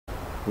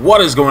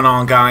What is going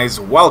on, guys?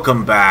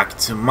 Welcome back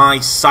to my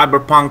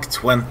CyberPunk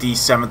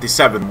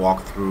 2077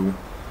 walkthrough.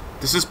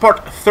 This is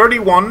part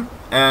 31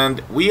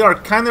 and we are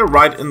kind of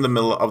right in the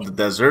middle of the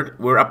desert.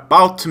 We're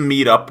about to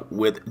meet up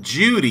with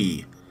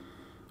Judy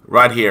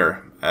right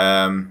here.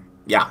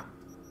 Yeah,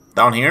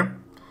 down here.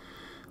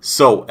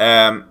 So,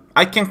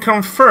 I can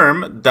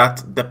confirm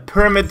that the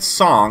Pyramid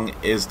Song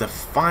is the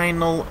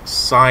final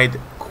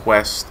side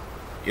quest,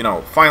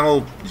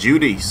 final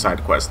Judy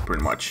side quest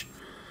pretty much.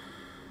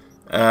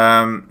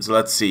 So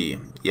let's see.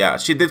 Yeah,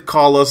 she did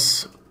call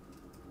us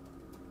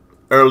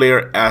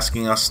earlier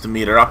asking us to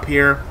meet her up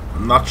here.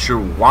 I'm not sure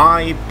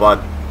why,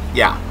 but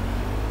yeah.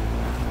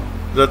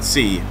 Let's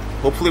see.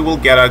 Hopefully we'll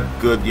get a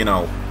good,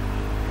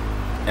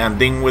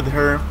 ending with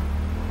her.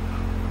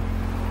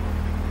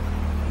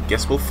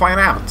 Guess we'll find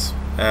out.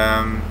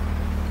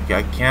 Okay,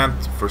 I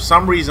can't, for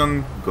some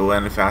reason, go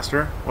any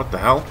faster. What the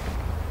hell?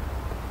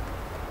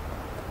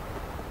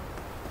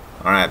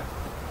 Alright.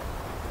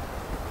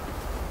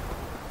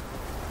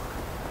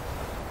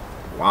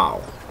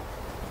 Wow.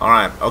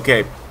 Alright,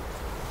 okay.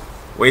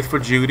 Wait for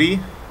Judy.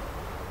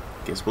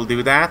 Guess we'll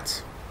do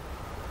that.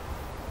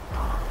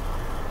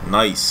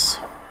 Nice.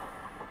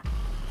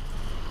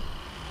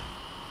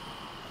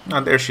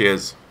 Oh, there she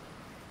is.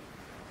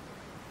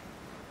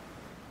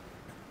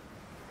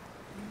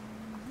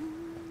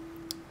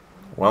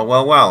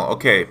 Well,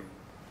 okay.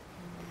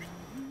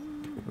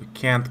 We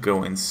can't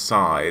go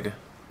inside.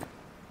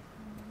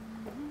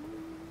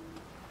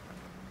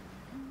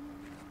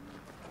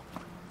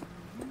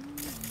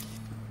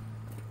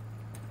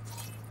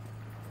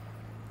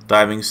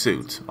 Diving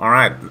suit.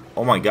 Alright.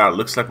 Oh my god,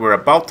 looks like we're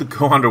about to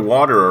go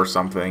underwater or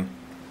something.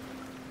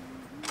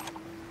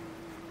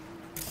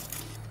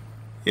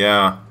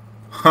 Yeah.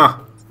 Huh.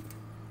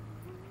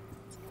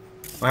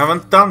 We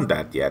haven't done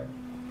that yet,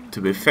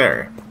 to be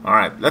fair.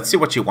 Alright, let's see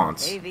what she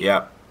wants. Hey,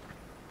 Yep.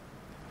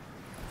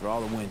 For all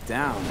that went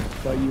down, I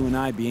thought you and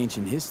I'd be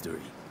ancient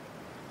history.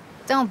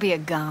 Don't be a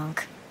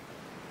gonk.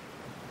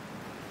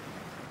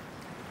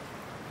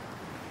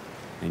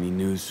 Any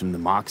news from the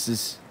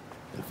Moxes?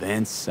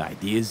 Events,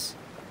 ideas?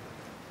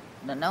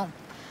 No.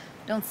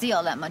 Don't see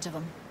all that much of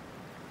them.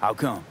 How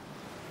come?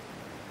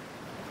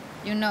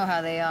 You know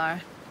how they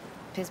are.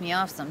 Piss me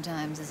off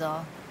sometimes is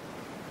all.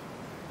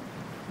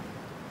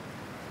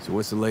 So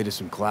what's the latest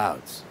from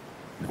Clouds?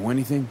 Know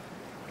anything?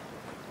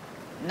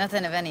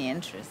 Nothing of any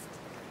interest.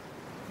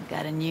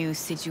 Got a new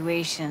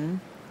situation,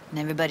 and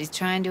everybody's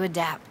trying to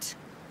adapt.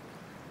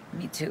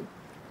 Me too.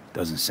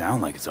 Doesn't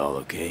sound like it's all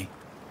okay.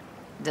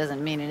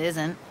 Doesn't mean it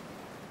isn't.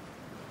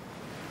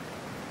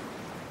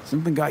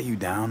 Something got you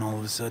down all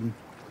of a sudden?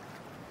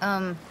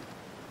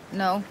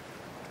 No.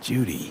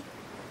 Judy.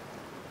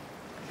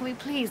 Can we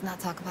please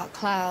not talk about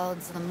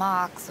Clouds, the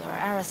Mox, or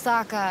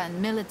Arasaka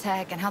and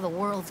Militech and how the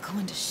world's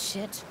going to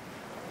shit?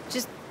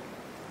 Just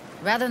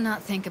rather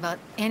not think about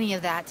any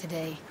of that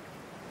today.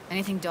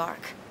 Anything dark.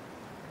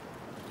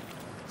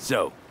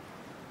 So,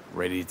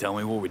 ready to tell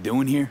me what we're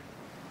doing here?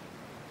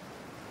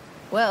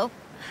 Well,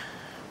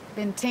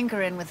 been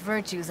tinkering with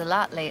virtues a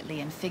lot lately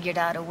and figured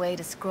out a way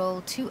to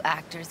scroll two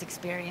actors'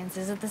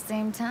 experiences at the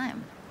same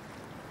time.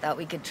 Thought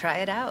we could try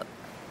it out.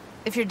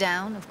 If you're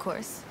down, of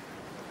course.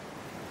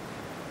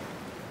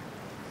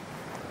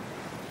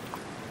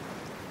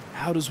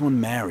 How does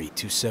one marry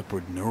two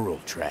separate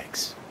neural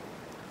tracks?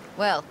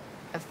 Well,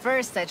 at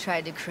first I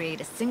tried to create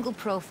a single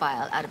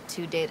profile out of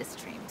two data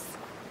streams.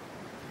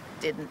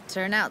 Didn't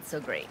turn out so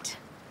great.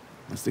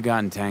 Must have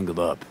gotten tangled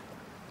up.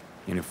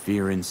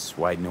 Interference,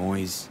 white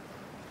noise.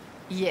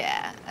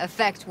 Yeah,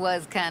 effect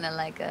was kind of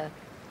like a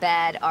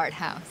bad art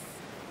house.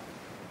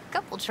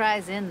 Couple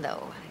tries in,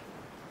 though,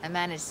 I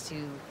managed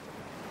to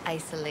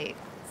isolate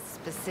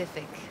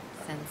specific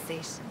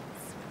sensations.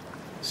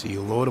 So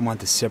you load them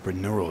onto separate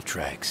neural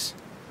tracks.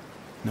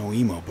 No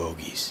emo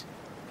bogies.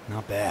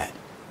 Not bad.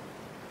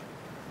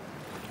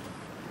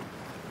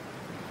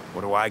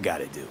 What do I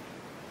gotta do?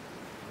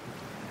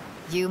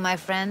 You, my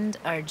friend,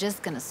 are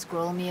just gonna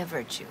scroll me a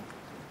virtue.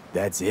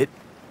 That's it?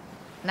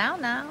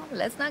 Now,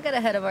 let's not get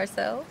ahead of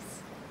ourselves.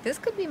 This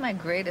could be my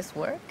greatest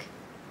work,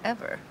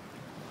 ever.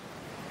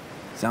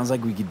 Sounds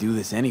like we could do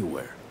this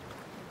anywhere.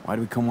 Why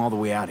do we come all the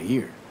way out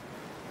here?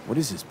 What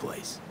is this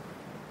place?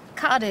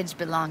 Cottage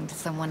belonged to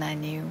someone I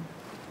knew.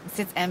 It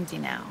sits empty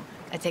now.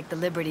 I take the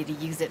liberty to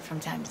use it from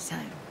time to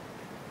time.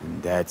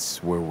 And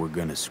that's where we're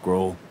gonna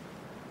scroll?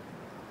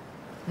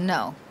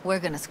 No, we're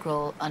gonna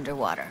scroll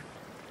underwater.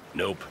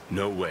 Nope,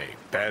 no way.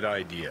 Bad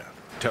idea.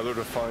 Tell her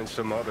to find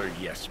some other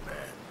yes man.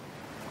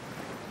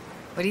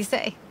 What do you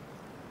say?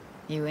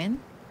 You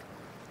in?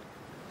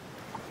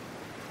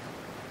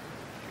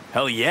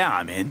 Hell yeah,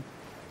 I'm in.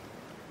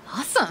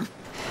 Awesome.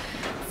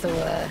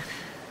 So,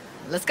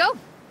 let's go.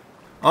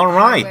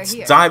 Alright,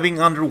 diving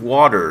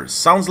underwater.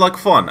 Sounds like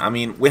fun. I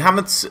mean, we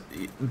haven't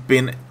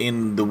been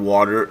in the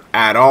water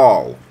at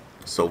all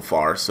so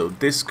far, so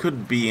this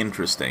could be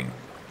interesting.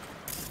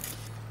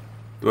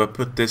 Do I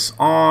put this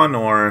on,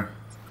 or...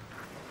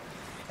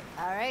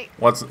 Alright.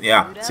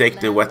 Yeah, take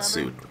the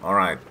wetsuit.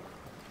 Alright.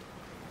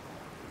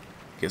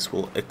 Guess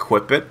we'll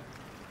equip it.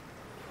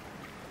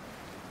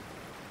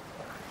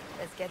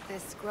 get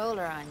this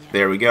scroller on you.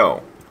 There we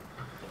go.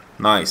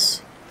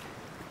 Nice.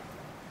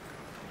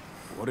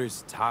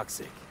 Water's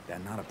toxic.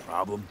 That not a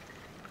problem?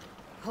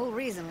 Whole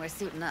reason we're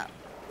suiting up.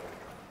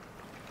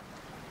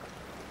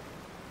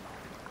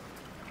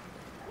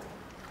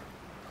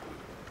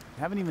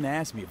 Haven't even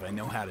asked me if I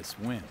know how to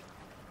swim.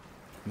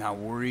 Not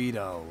worried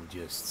I'll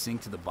just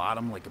sink to the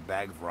bottom like a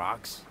bag of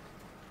rocks?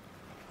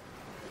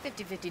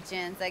 50-50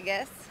 chance, I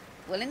guess.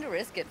 Willing to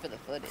risk it for the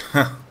footage.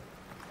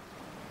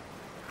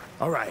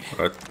 All right.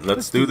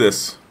 Let's do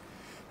this.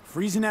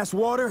 Freezing ass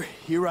water,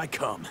 here I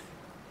come.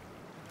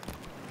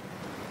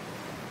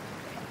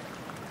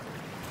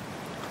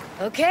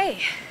 Okay,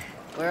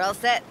 we're all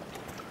set.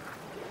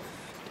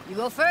 You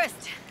go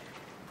first.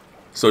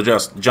 So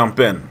just jump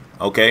in,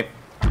 okay?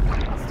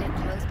 Stand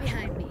close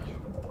behind me,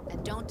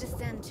 and don't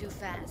descend too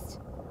fast.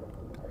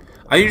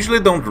 I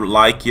usually don't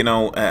like, you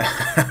know,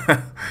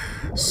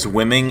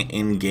 swimming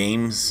in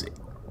games,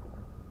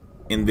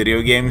 in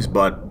video games,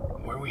 but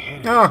where are we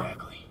headed exactly?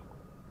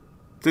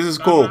 This is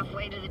About cool.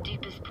 halfway to the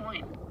deepest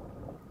point.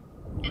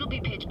 It'll be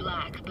pitch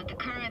black, but the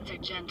currents are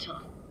gentle.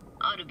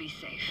 Ought to be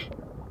safe.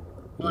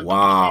 Want the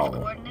Wow.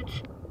 precise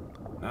coordinates?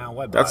 Now,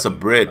 what That's a bother?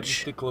 I'll bridge.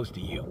 just stick close to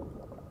you.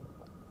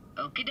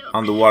 Okie doke.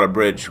 Underwater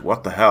bridge.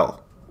 What the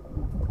hell?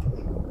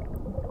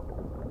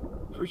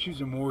 Virtues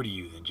are more to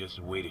you than just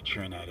a way to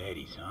churn out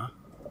eddies, huh?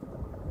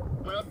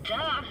 Well,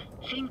 duh.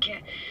 Think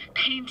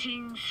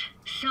paintings,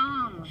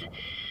 songs.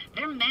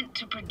 They're meant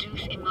to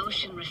produce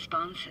emotion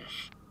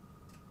responses.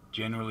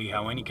 Generally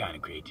how any kind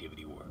of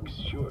creativity works,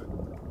 sure.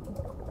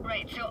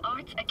 Right, so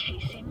art's a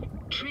casing,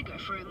 trigger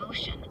for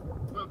emotion.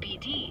 Well,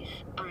 BDs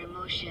are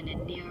emotion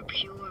in near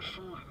pure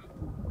form.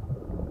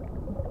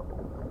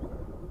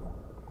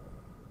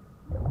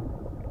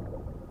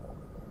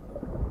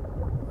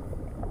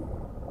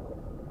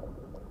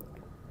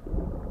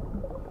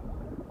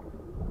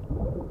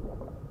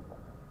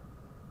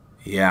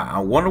 Yeah, I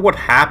wonder what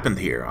happened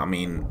here. I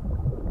mean,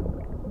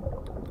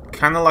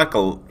 kind of like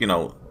a, you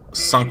know,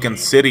 sunken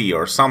city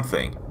or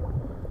something.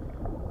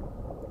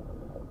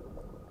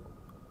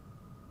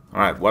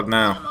 Alright, what Come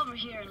now? over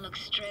here and look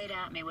straight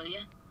at me, will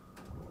you?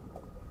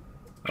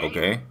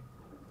 Okay.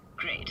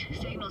 Great.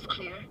 Signal's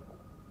clear.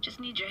 Just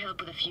need your help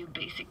with a few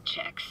basic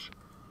checks.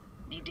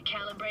 Need to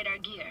calibrate our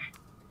gear.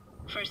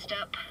 First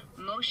up,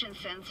 motion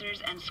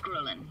sensors and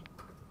scrolling.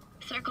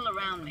 Circle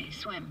around me.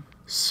 Swim.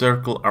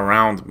 Circle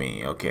around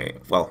me. Okay,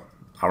 well,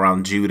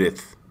 around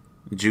Judith.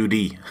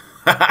 Judy.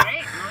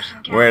 Great.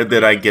 Motion Where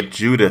did I calibrated. get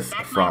Judith Back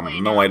my from?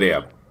 way No now.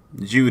 idea.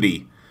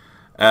 Judy.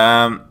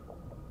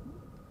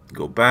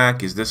 Go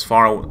back. Is this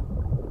far?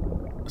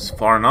 Is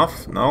far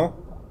enough? No.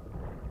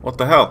 What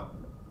the hell?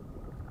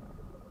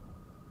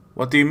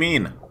 What do you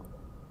mean?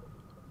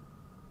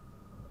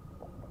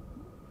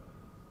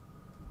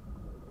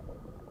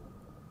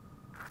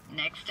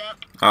 Next up.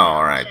 Oh,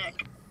 all right.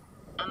 Check.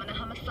 I'm gonna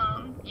hum a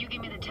song. You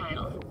give me the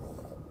title.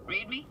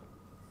 Read me.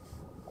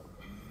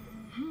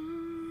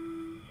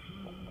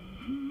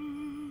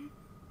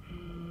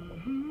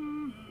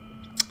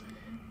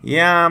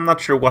 Yeah, I'm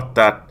not sure what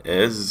that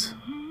is.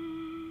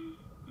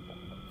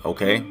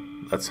 Okay,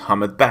 let's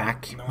hum it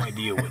back. No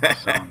idea what the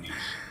song is.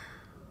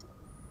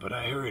 But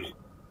I heard it.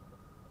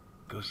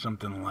 Goes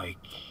something like...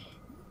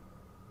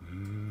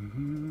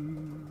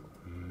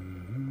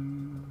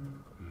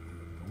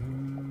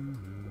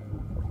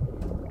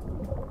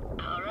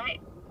 All right.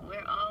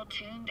 We're all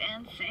tuned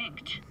and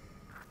synced.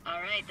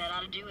 All right, that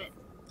ought to do it.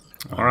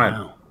 All right.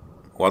 Wow.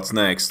 What's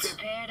next?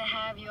 Prepare to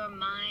have your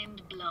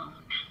mind blown.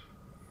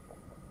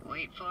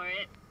 Wait for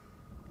it.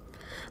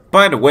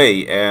 By the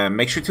way,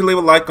 make sure to leave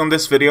a like on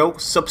this video,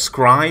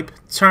 subscribe,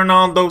 turn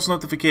on those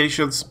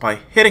notifications by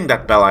hitting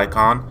that bell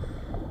icon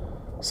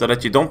so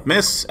that you don't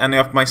miss any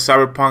of my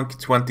CyberPunk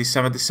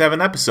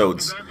 2077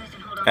 episodes. Grab this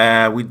and hold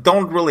on. We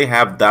don't really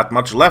have that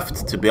much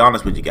left, to be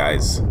honest with you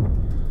guys.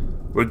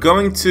 We're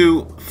going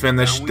to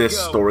finish Down we this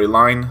go.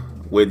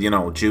 storyline with, you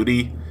know,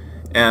 Judy,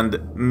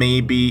 and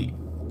maybe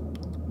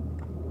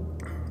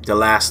the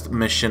last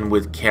mission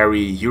with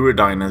Carrie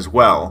Uridine as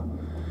well.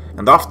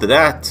 And after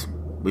that,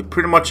 we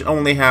pretty much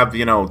only have,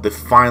 you know, the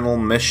final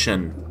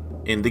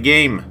mission in the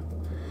game.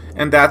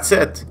 And that's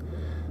it.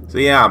 So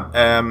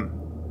yeah,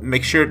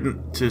 make sure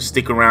to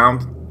stick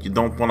around. You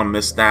don't want to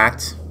miss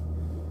that.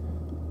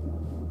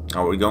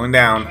 Oh, we're going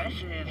down.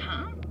 Impressive,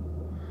 huh?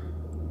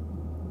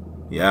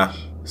 Yeah,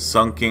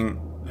 sunken.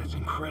 That's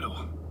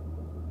incredible.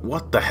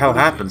 What the hell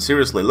happened?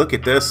 Seriously, look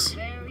at this.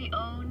 Very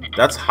own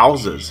That's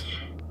houses.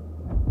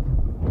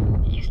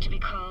 Used to be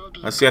called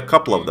I see a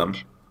couple of them.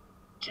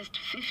 Just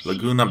 15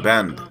 Laguna years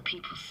Bend. ago,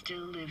 people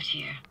still lived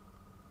here.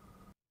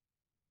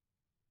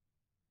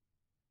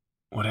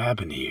 What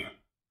happened here?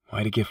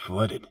 Why'd it get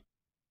flooded?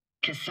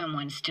 'Cause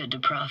someone stood to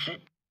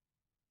profit.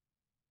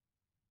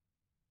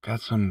 Got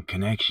some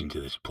connection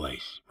to this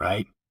place,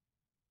 right?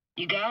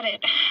 You got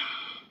it.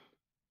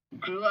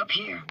 Grew up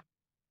here.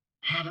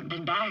 Haven't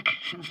been back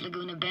since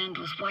Laguna Bend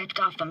was wiped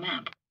off the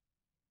map.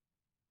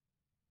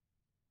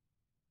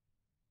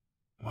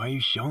 Why are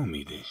you showing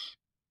me this?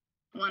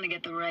 Want to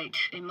get the right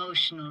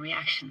emotional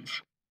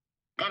reactions.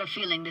 Got a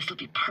feeling this will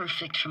be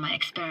perfect for my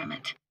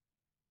experiment.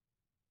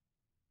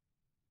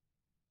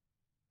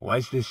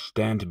 Why's this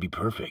stand to be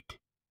perfect?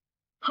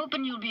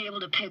 Hoping you'll be able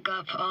to pick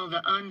up all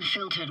the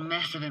unfiltered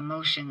mess of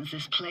emotions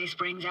this place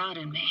brings out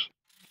in me.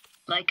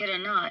 Like it or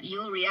not,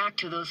 you'll react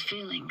to those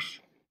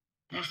feelings.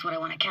 That's what I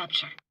want to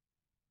capture.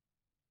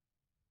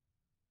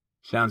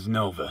 Sounds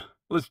Nova.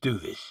 Let's do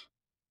this.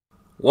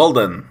 Well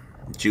then,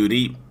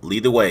 Judy,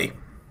 lead the way.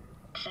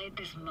 Played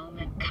this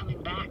moment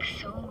coming back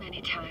so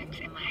many times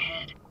in my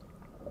head.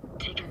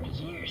 Taken me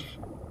years.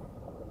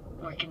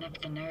 Working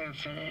up the nerve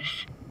for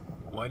this.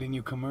 Why didn't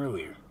you come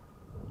earlier?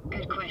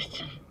 Good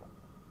question.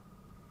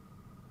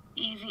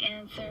 Easy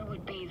answer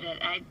would be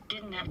that I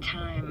didn't have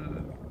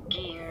time.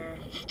 Gear,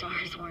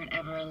 stars weren't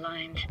ever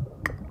aligned.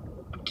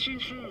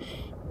 Truth is,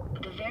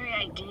 the very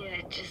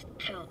idea just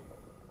felt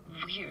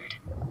weird.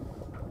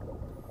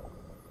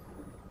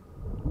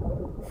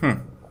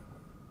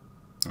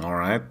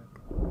 Alright.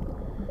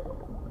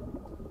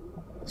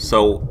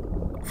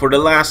 So, for the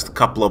last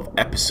couple of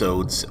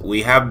episodes,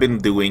 we have been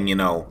doing, you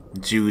know,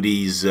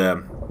 Judy's,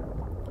 well,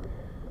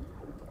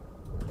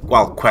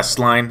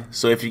 questline.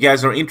 So if you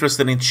guys are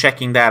interested in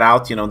checking that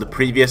out, you know, the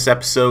previous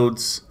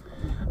episodes,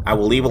 I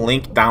will leave a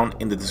link down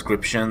in the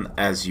description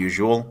as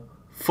usual.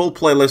 Full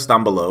playlist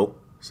down below.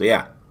 So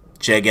yeah,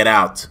 check it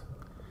out.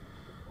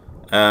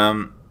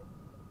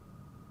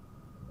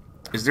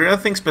 Is there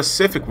anything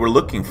specific we're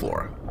looking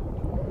for?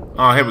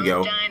 Oh, here we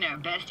go. Diner,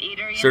 best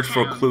eatery in Search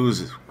for town.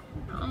 clues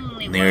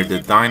Only near one the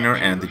that's diner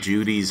not and too- the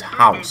Judy's Burgers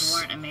house.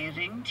 weren't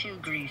amazing, too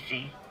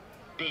greasy.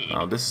 Big.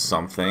 Oh, this is Of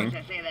something.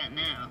 course I say that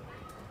now.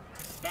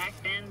 Back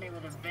then, they were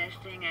the best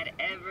thing I'd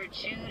ever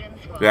chewed and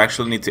swallowed. We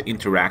actually need to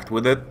interact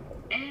with it.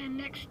 And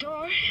next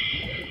door,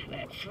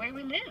 that's where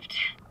we lived.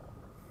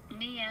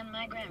 Me and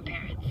my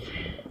grandparents.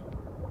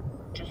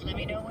 Just let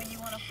me know when you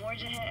want to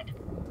forge ahead.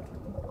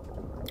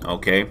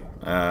 Okay.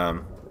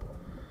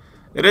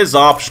 It is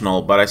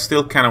optional, but I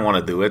still kind of want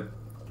to do it.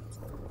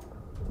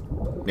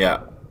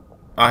 Yeah.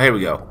 Oh, here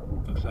we go.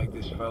 Looks like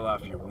this fell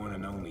off your one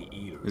and only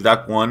eater. Is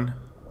that one?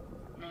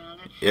 Now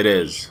let's It see.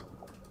 is.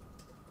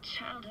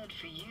 Childhood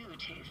for you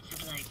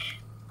tasted like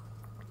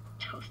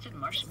toasted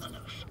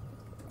marshmallows.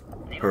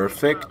 They were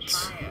Perfect. caught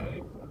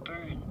fire,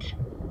 burned,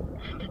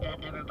 but that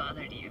never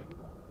bothered you.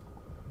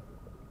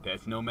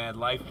 That's nomad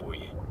life for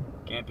you.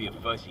 Can't be a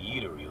fussy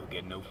eater or you'll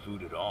get no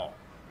food at all.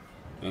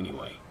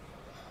 Anyway,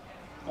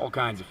 all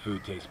kinds of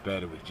food taste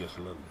better with just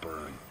a little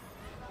burn.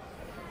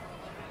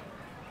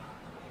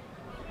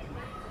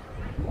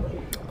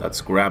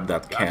 Let's grab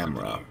that Got something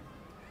camera. here.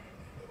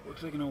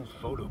 Looks like an old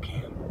photo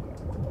cam.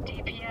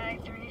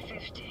 DPI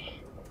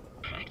 350.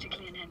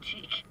 Practically an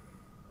antique.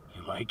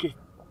 You like it?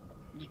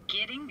 You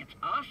kidding? It's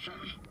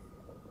awesome.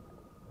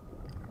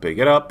 Pick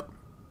it up.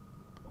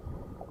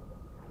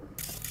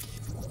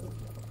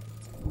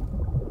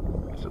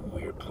 It's a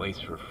weird place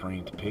for a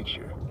framed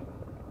picture.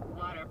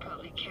 Water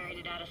probably carried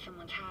it out of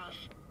someone's house.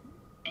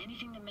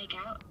 Anything to make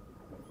out?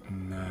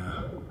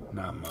 Nah,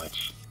 not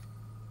much.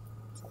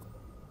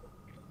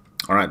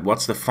 Alright,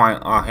 what's the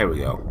final... Ah, here we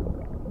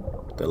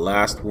go. The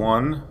last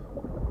one.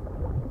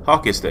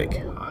 Hockey stick.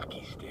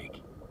 Hockey stick.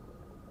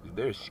 Is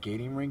there a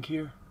skating rink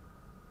here?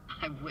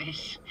 I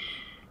wish.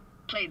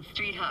 Played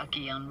street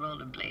hockey on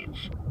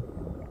rollerblades.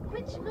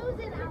 Quit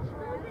schmoozing,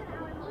 Alfred.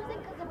 We're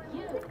losing because of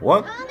you.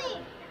 What?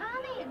 Honey,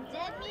 you're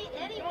dead meat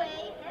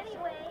anyway.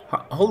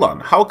 Hold on.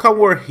 How come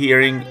we're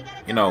hearing,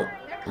 you know,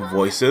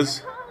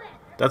 voices?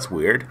 That's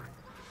weird.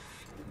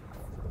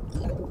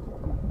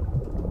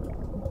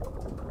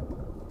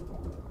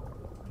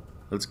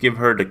 Let's give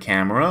her the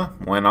camera.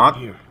 Why not?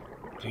 Here,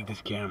 take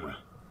this camera.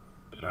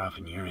 Better off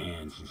in your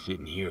hands than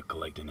sitting here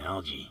collecting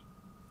algae.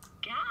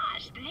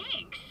 Gosh,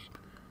 thanks.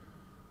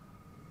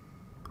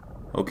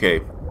 Okay.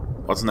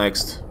 What's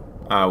next?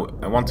 I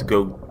want to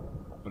go...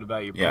 What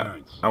about your Yeah,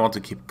 parents? I want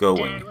to keep Dad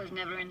going. was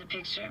never in the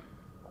picture.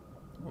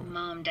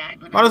 Mom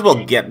died when I Might as was well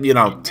 10. get, you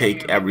know, Didn't take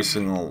really every remember.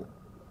 single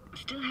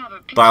Still have her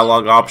picture,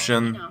 dialogue you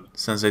option, know,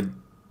 since it...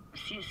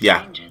 see a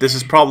Yeah, stranger this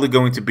is there. probably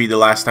going to be the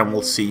last time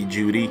we'll see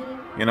Judy,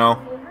 you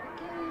know?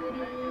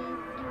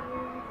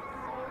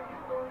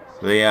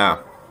 But yeah,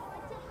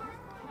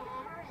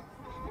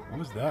 What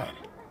was that?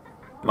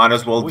 might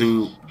as well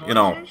do, you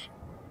know, Voices?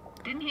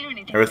 Didn't hear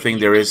anything everything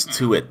but there you is just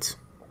to now. it.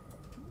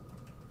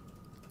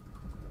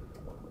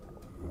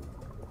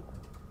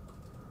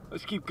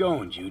 Let's keep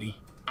going, Judy.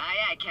 Aye,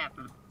 aye,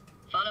 Captain.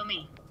 Follow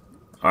me.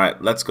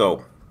 Alright, let's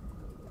go.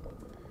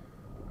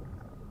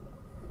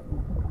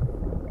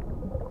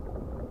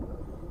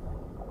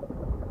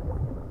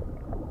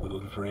 We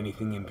looking for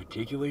anything in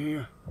particular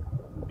here?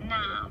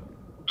 Nah,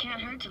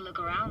 can't hurt to look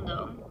around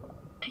though.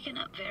 Picking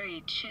up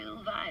very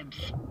chill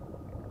vibes.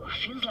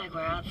 Feels like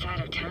we're outside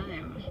of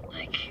time,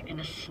 like in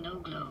a snow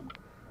globe.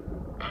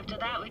 After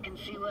that, we can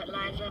see what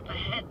lies up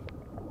ahead.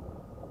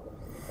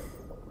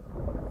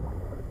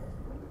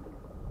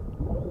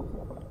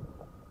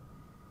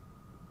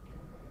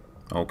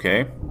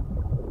 Okay.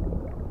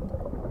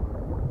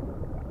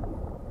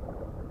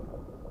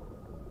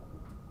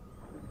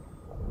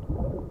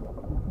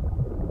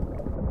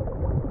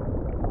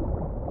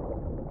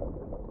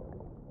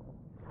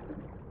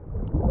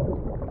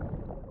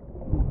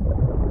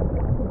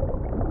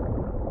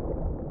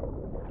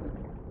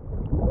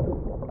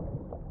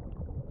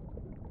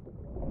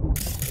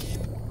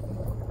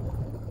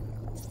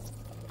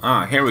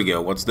 Ah, here we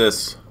go. What's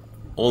this?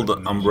 Old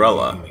Imagine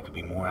umbrella. anything that could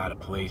be more out of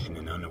place in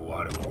an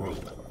underwater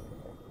world.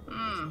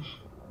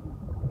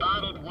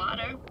 Bottled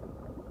water?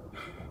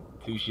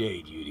 Touche,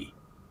 Judy.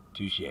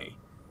 Touche.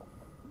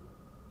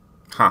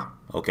 Huh,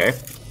 okay.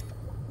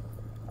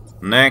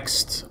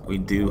 Next, we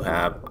do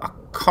have a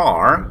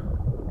car.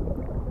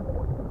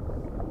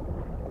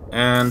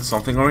 And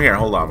something over here.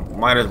 Hold on.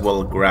 Might as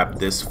well grab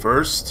this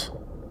first,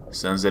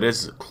 since it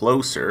is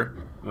closer.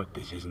 What,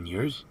 this isn't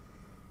yours?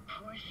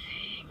 Poor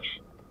thing.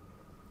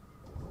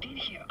 Been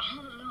here all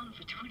alone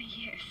for 20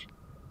 years.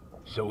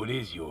 So it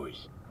is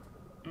yours.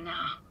 No.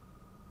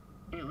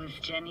 It was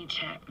Jenny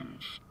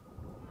Chapman's.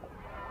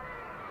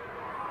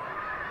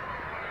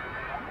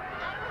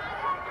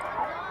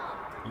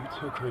 You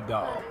took her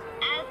doll.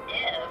 As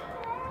if.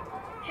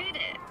 Hid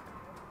it.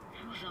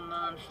 I was a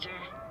monster.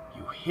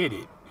 You hid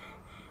it.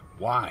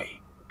 Why?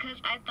 'Cause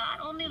I thought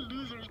only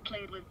losers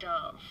played with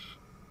dolls.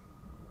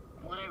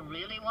 What I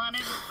really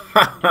wanted was for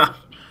her to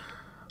notice me.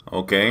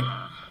 Okay.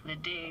 Ah, the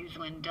days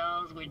when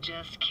dolls were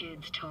just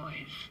kids'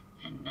 toys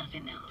and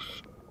nothing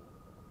else.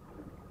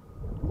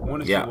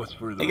 Want to Yeah. see what's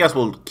further? I guess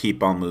we'll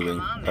keep on moving.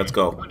 Come on, Let's then.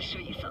 go. Want to show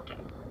you something.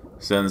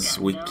 Since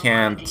Got we no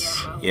can't... idea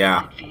how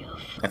Yeah, it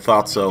feels I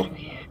thought to so. be through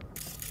here.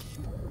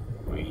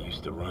 Where you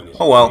used to run as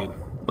Oh a well. kid,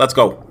 Let's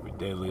go. where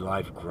daily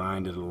life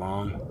grinded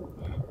along.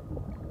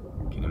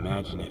 Can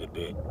imagine it a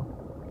bit.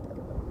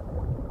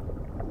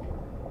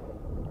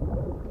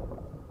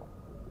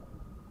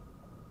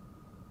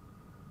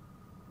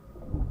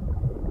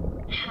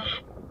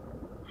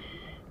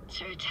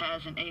 Church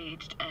hasn't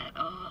aged at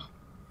all.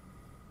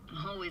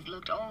 Always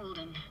looked old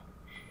and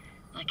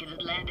like it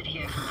had landed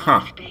here from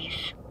outer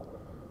space.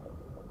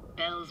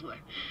 Bells were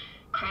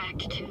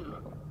cracked too.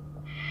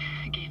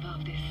 Gave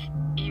off this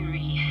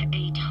eerie,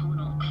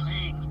 atonal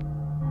clang.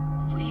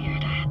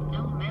 Weird, I had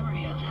no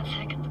memory of that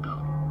seconds ago.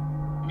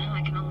 Now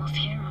I can almost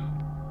hear them.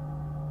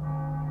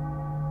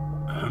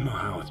 I don't know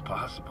how it's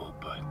possible,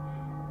 but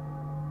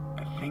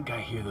I think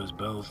I hear those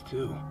bells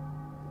too.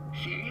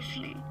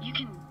 Seriously? You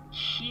can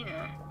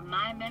hear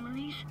my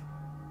memories?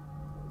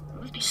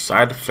 Must be a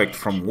Side effect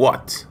from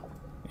what?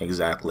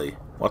 Exactly.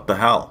 What the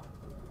hell?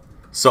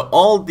 So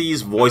all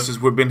these voices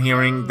we've been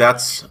hearing,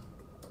 that's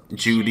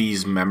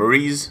Judy's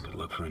memories? Could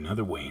look for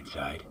another way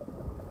inside.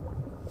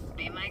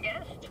 Be my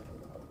guest.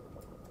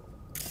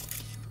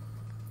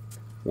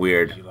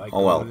 Weird.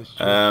 Oh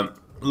well.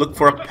 Look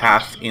for a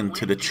path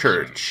into the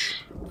church.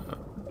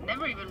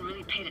 Never even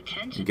really paid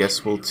attention. Guess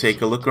to we'll it.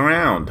 take a look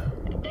around.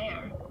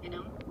 There, you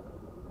know.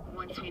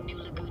 Once we knew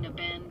Laguna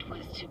Bend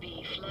was to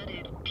be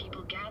flooded,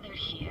 people gathered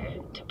here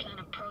to plan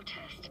a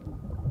protest.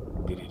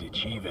 Did it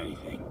achieve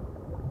anything?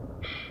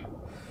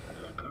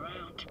 Look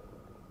around.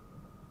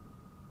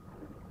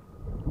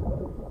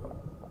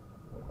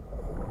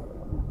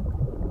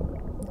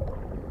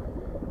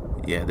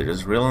 Yeah,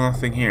 there's really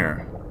nothing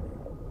here.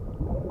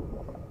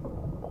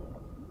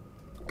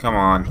 Come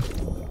on.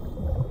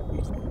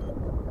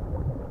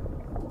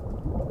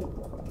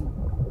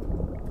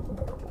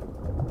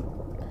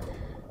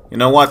 You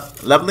know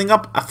what? Leveling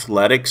up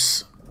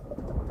athletics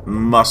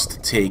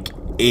must take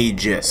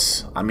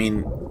ages. I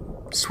mean,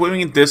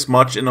 swimming it this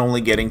much and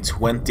only getting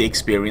 20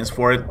 experience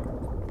for it?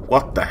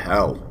 What the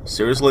hell?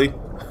 Seriously?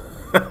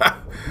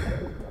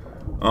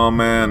 Oh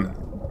man.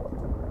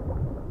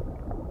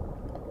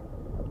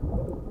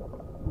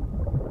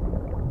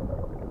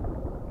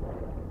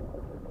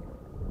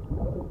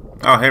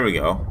 Oh, here we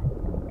go.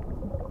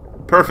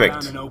 Found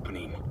Perfect. an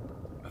opening.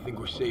 I think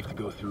we're safe to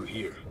go through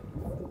here.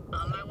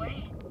 On my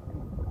way.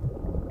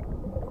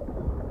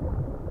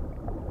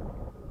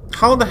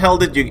 How the hell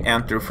did you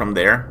enter from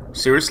there?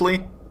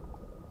 Seriously?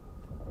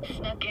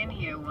 Snuck in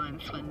here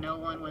once when no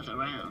one was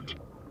around.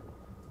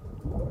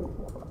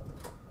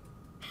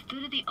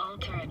 Stood at the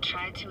altar and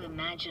tried to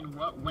imagine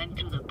what went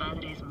through the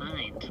padre's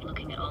mind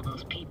looking at all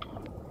those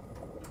people.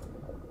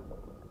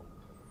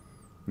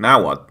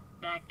 Now what?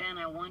 Back then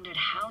I wondered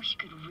how he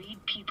could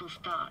read people's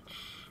thoughts,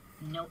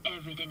 know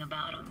everything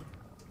about them.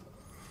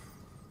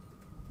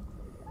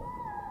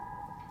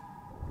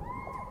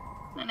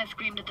 Then I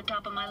screamed at the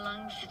top of my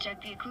lungs to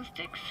check the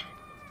acoustics.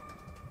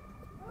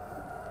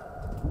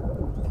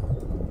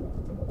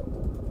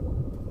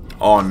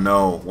 Oh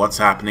no, what's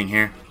happening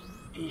here?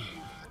 You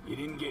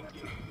didn't get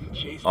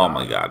chased Oh off?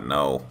 my god,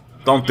 no.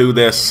 Don't do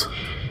this.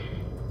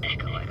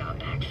 Echo I got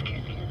back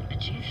scared the living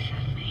bejesus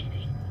out of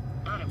me.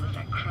 Thought it was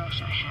that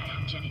crush I had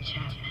on Jenny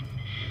Chapman.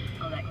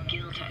 All that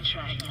guilt I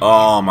tried.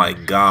 Oh my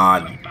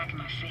god. Right back in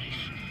my face.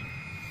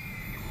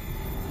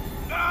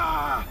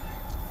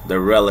 The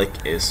relic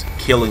is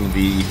killing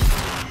V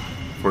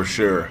for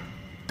sure.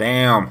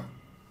 Damn.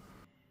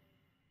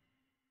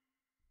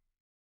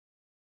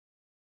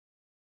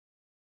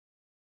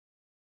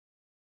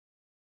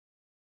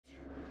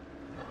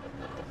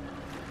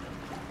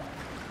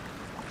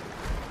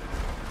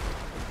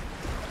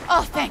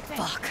 Oh, thank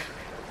fuck.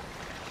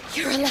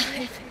 You're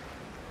alive.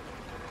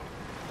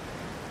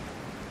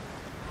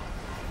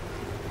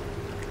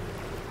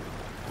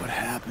 What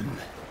happened?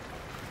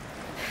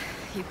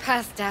 You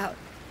passed out.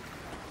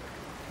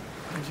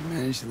 How'd you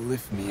manage to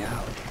lift me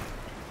out?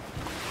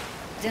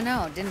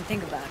 Dunno, didn't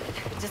think about it.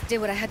 Just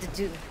did what I had to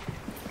do.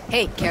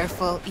 Hey,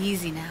 careful,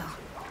 easy now.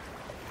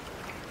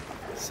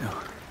 So,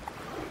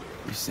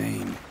 you're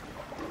saying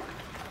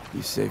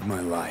you saved my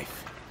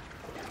life.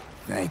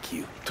 Thank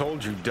you.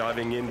 Told you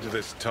diving into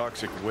this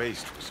toxic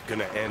waste was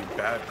gonna end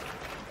badly.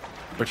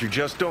 But you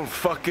just don't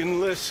fucking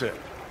listen.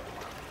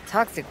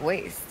 Toxic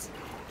waste.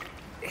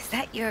 Is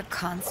that your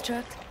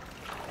construct?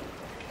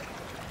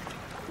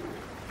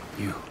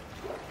 You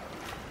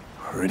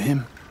heard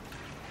him?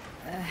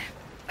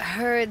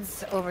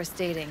 Heard's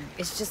overstating.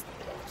 It's just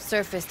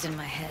surfaced in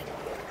my head.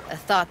 A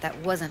thought that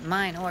wasn't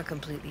mine or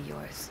completely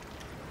yours.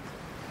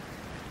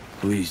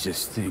 Please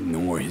just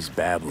ignore his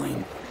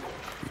babbling.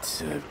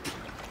 It's a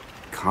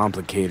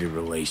complicated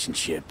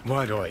relationship.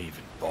 Why do I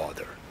even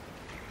bother?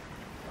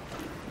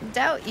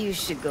 Doubt you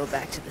should go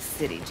back to the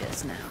city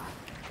just now.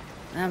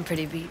 I'm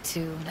pretty beat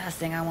too. Last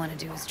thing I want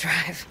to do is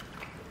drive.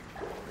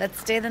 Let's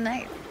stay the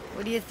night.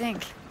 What do you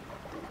think?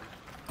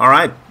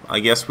 Alright,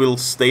 I guess we'll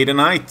stay the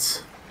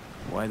night.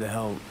 Why the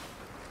hell?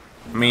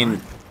 I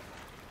mean,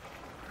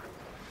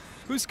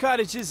 Whose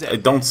cottage is that? I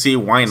don't see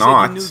why You said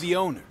not. you knew the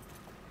owner.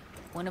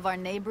 One of our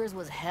neighbors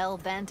was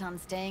hell-bent on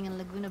staying in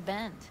Laguna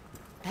Bend.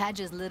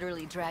 Badges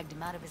literally dragged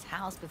him out of his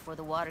house before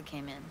the water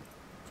came in.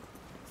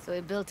 So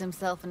he built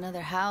himself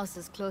another house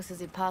as close as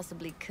he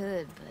possibly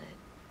could, but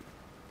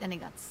then he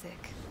got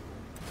sick.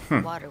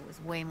 Water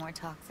was way more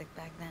toxic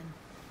back then.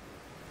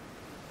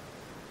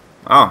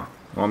 Oh,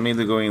 want me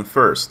to go in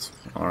first.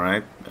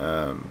 Alright.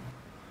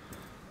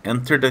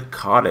 Enter the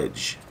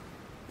cottage.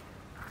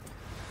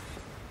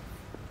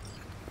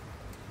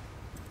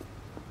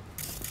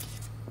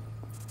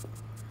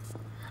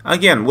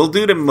 Again, we'll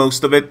do the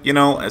most of it, you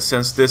know,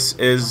 since this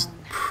is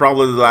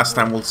probably the last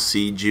time we'll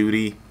see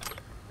Judy.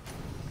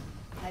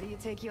 How do you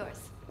take yours?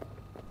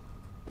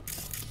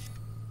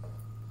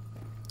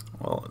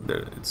 Well,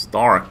 it's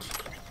dark.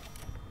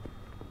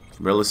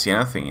 Barely see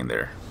anything in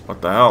there.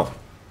 What the hell?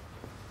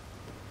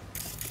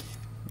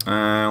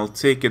 I'll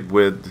take it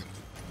with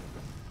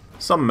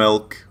some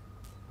milk.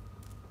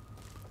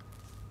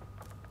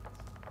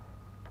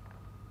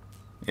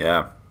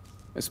 Yeah.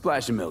 A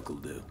splash of milk will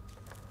do.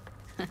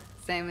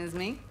 Same as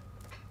me?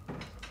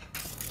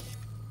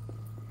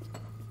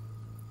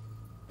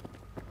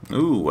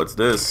 Ooh, what's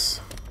this?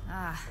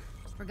 Ah,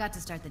 forgot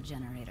to start the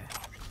generator.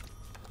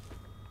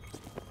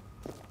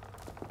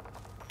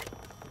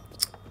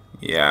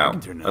 Yeah,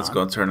 turn it let's on.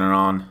 go turn it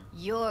on.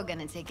 You're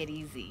gonna take it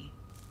easy.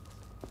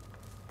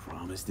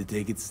 Promise to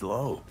take it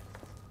slow.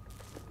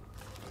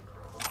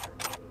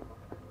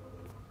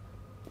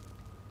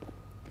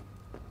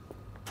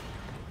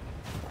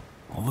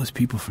 All those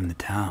people from the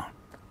town.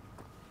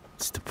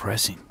 It's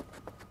depressing.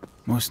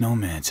 Most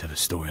nomads have a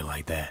story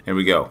like that. Here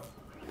we go.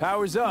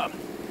 Power's up.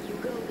 You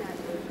go that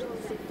way,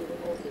 don't sit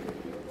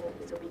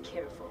with so be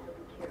careful.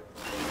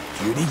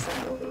 Judy?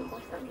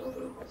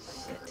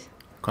 Shit.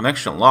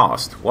 Connection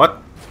lost.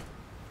 What?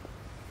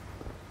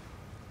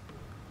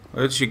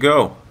 Where did she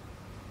go?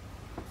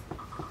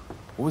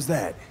 What was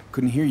that?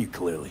 Couldn't hear you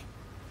clearly.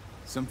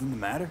 Something the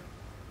matter?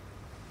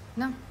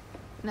 No,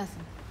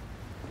 nothing.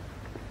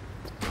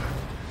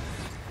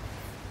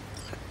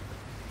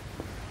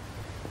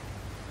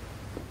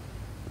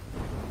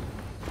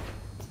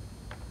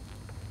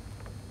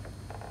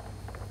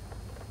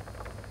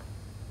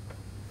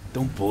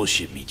 Don't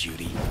bullshit me,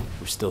 Judy.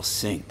 We're still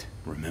synced,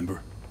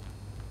 remember?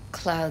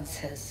 Clouds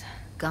has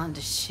gone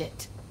to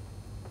shit.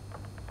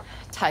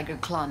 Tiger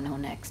Claw No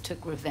Next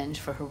took revenge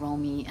for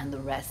Hiromi and the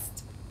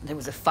rest. There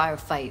was a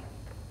firefight.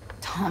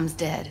 Tom's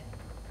dead.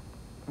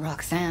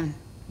 Roxanne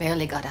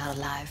barely got out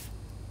alive.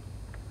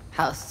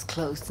 House is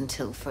closed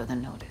until further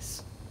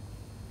notice.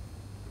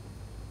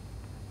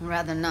 I'd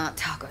rather not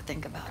talk or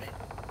think about it.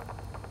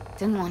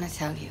 Didn't want to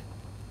tell you.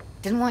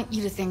 Didn't want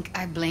you to think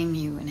I blame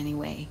you in any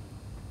way.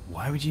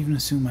 Why would you even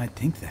assume I'd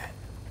think that?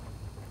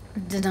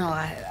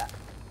 No,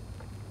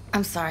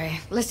 I'm sorry.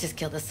 Let's just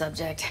kill the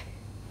subject.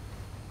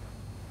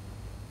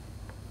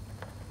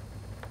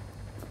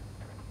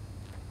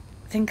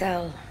 Think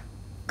I'll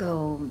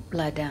go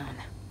lie down.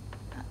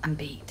 I'm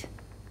beat.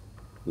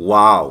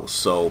 Wow,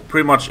 so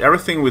pretty much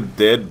everything we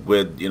did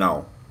with, you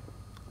know,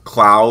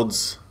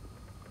 clouds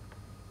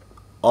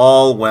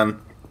all went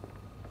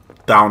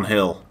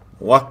downhill.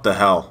 What the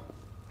hell?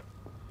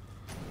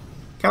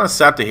 Kind of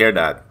sad to hear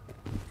that.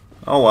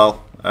 Oh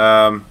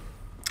well.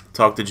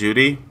 Talk to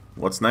Judy.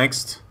 What's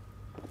next?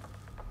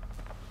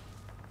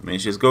 I mean,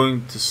 she's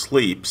going to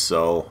sleep,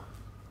 so...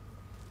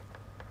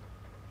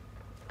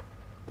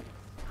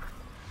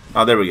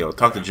 Oh, there we go.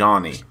 Talk to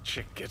Johnny. This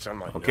chick gets on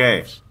my Okay.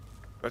 nerves.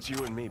 That's you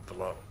and me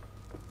below.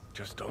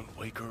 Just don't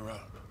wake her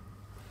up.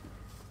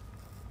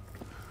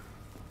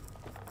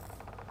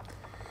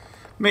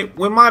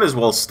 We might as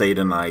well stay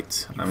the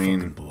night. I Fucking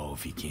mean, blow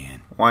if you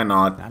can. why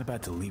not? Not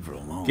about to leave her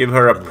alone. Give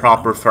her a Let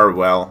proper know.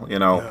 farewell, you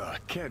know. I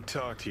can't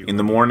talk to you In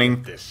the when you morning.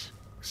 get this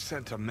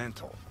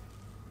sentimental.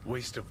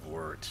 Waste of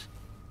words.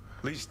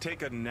 At least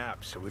take a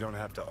nap so we don't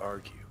have to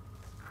argue.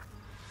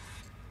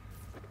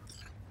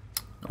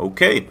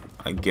 Okay,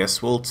 I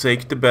guess we'll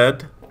take the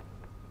bed.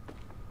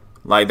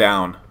 Lie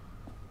down.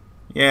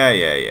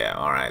 Yeah,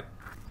 alright.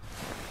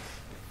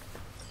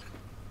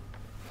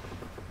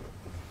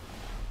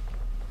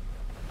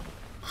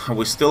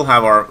 We still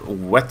have our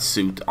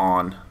wetsuit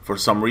on for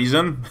some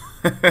reason.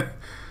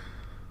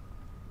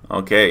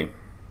 Okay.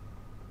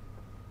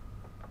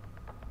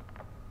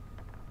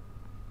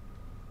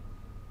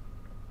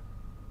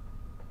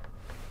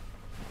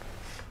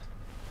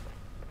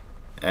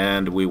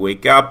 And we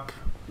wake up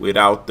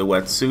without the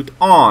wetsuit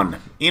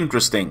on.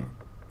 Interesting.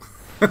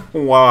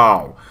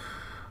 Wow.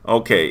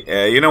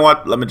 Okay, you know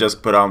what? Let me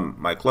just put on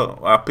my clothes.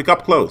 Pick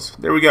up clothes.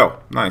 There we go.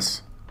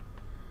 Nice.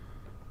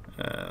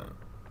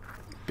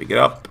 Pick it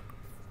up.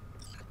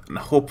 And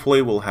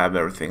hopefully we'll have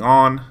everything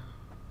on.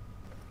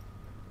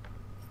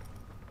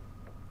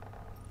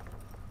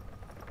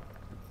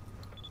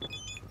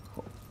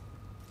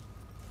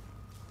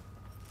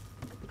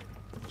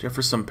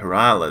 Jefferson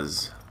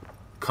Perales.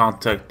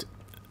 Contact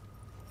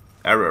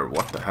error.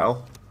 What the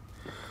hell?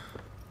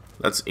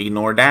 Let's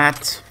ignore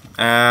that.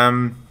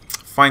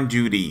 Find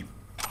Judy.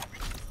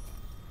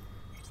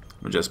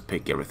 We'll just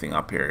pick everything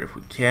up here if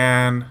we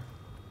can.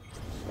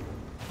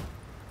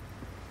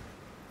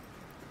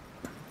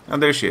 Oh,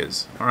 there she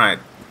is. Alright.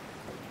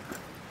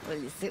 Will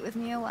you sit with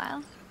me a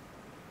while?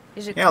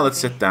 Yeah, let's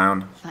sit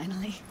down.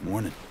 Finally.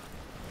 Morning.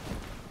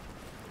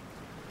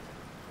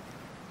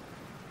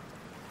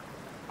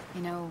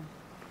 You know,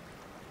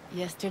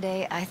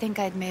 yesterday I think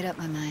I'd made up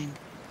my mind.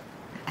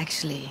 I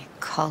actually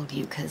called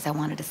you because I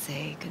wanted to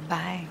say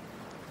goodbye.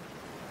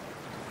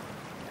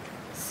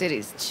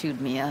 City's chewed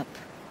me up.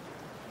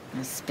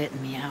 And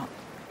spitting me out.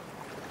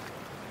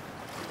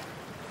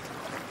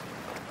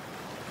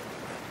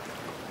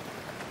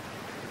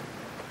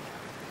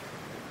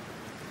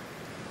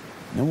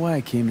 Know why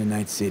I came to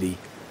Night City?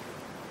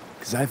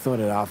 Because I thought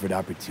it offered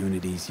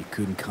opportunities you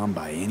couldn't come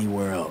by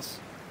anywhere else.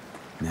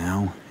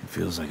 Now, it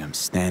feels like I'm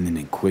standing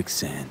in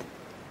quicksand.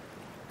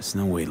 There's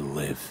no way to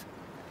live.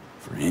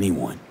 For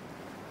anyone.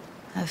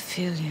 I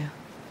feel you.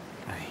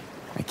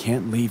 I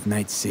can't leave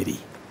Night City.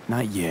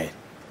 Not yet.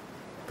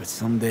 But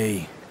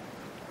someday,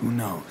 who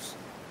knows?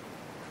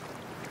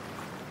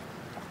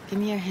 Give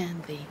me your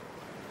hand, V.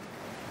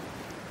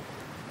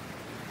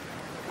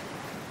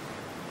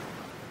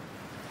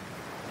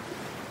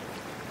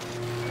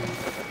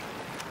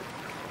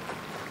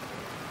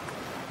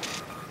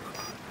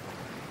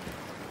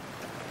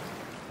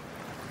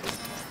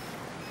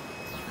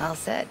 All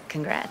set.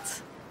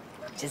 Congrats.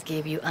 Just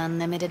gave you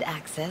unlimited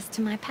access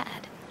to my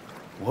pad.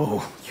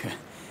 Whoa, you're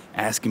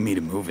asking me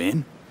to move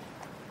in?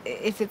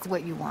 If it's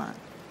what you want.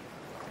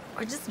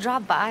 Or just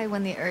drop by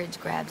when the urge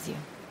grabs you.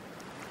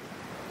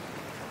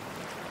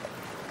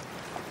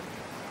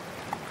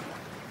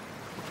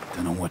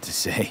 Don't know what to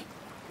say.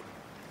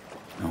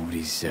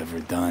 Nobody's ever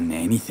done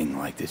anything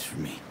like this for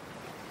me.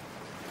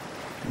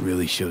 It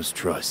really shows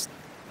trust.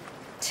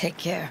 Take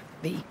care,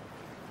 V.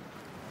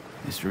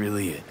 This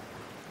really it.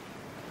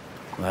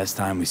 Last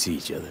time we see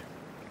each other.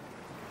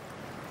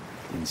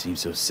 Didn't seem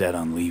so set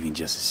on leaving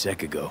just a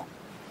sec ago.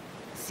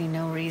 See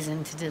no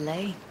reason to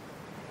delay.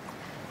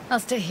 I'll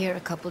stay here a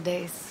couple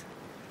days,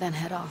 then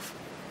head off.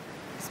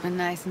 It's been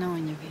nice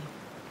knowing you, V.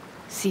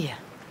 See ya.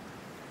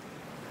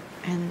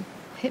 And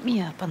hit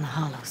me up on the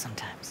holo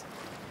sometimes.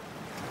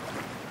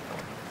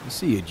 I'll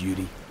see you,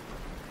 Judy.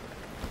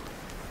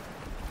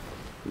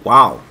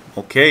 Wow.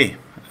 Okay.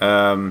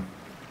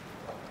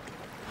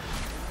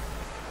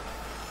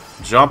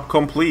 Job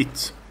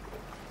complete.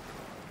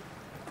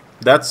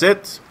 That's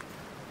it.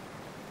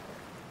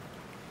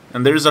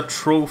 And there's a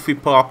trophy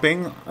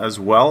popping as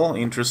well.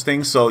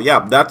 Interesting. So yeah,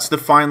 that's the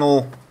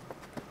final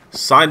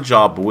side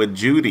job with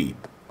Judy.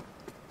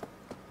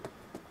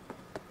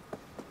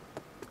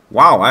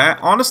 Wow, I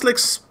honestly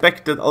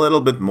expected a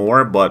little bit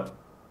more, but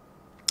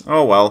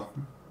oh well.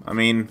 I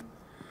mean,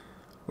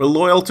 we're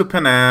loyal to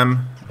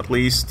Panam, at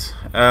least.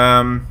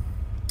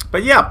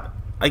 But yeah,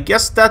 I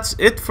guess that's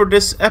it for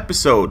this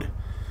episode.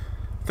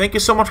 Thank you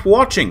so much for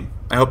watching.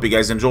 I hope you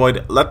guys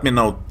enjoyed. Let me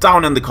know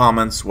down in the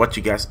comments what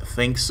you guys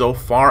think so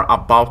far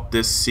about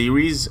this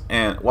series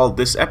and, well,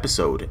 this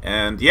episode.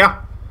 And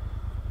yeah,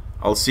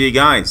 I'll see you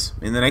guys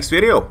in the next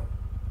video.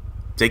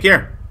 Take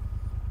care.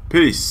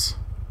 Peace.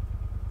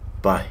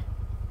 Bye.